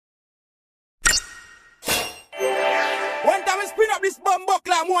and buck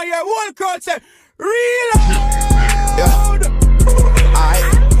like more your whole crowd say, reload! Yeah.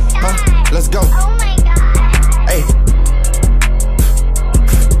 Alright, let's go. Oh my god. Hey.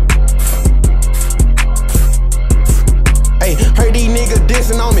 Hey, heard these niggas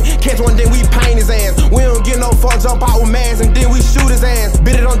dissing on me. Catch one, then we paint his ass. We don't get no fuck, jump out with mags, and then we shoot his ass.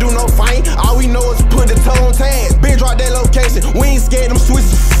 Bitch, it don't do no fight. All we know is put the toe on task. Been drop that location. We ain't scared, them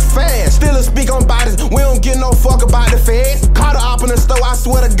switches fast. Still a speak on bodies. We don't get no fuck about the feds. Caught her up in the store. I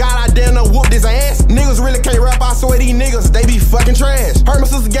swear to God, I damn near whooped his ass. Niggas really can't rap. I swear these niggas, they be fucking trash. Heard my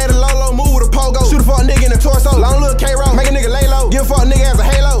sister gave a low move with a pogo. Shoot a fuck nigga in the torso. Long little K-Roll. Make a nigga lay low. Give a fuck nigga as a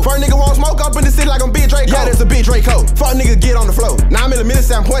halo. First nigga won't smoke up in the city like I'm Big Draco. Yeah, that's a Big Draco. Fuck nigga get on the floor. 9mm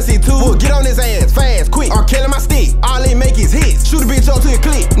 7.C2. We'll get on his ass fast, quick. Or killing my stick. All they make is hits. Shoot a bitch up to a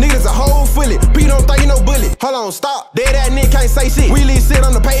click. Niggas a whole fully. P don't think you no bullet. Hold on, stop. Dead ass nigga can't say shit. We leave shit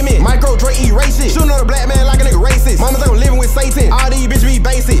on the pavement. Micro Dre eat racist. Shooting on a black man like a nigga racist. Mama think I'm living with Satan. All these bitches be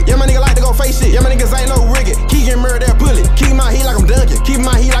basic. Yeah, my nigga like to go face shit. Yeah, my niggas ain't no rigging. Keegan murder that bullet. Keep my heat like I'm Duncan. Keep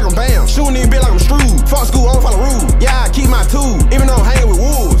my heat like I'm Bam. Shooting these bitch like I'm Struve. Fuck school, I don't follow rules. Yeah, I keep my tool. Even though I'm hanging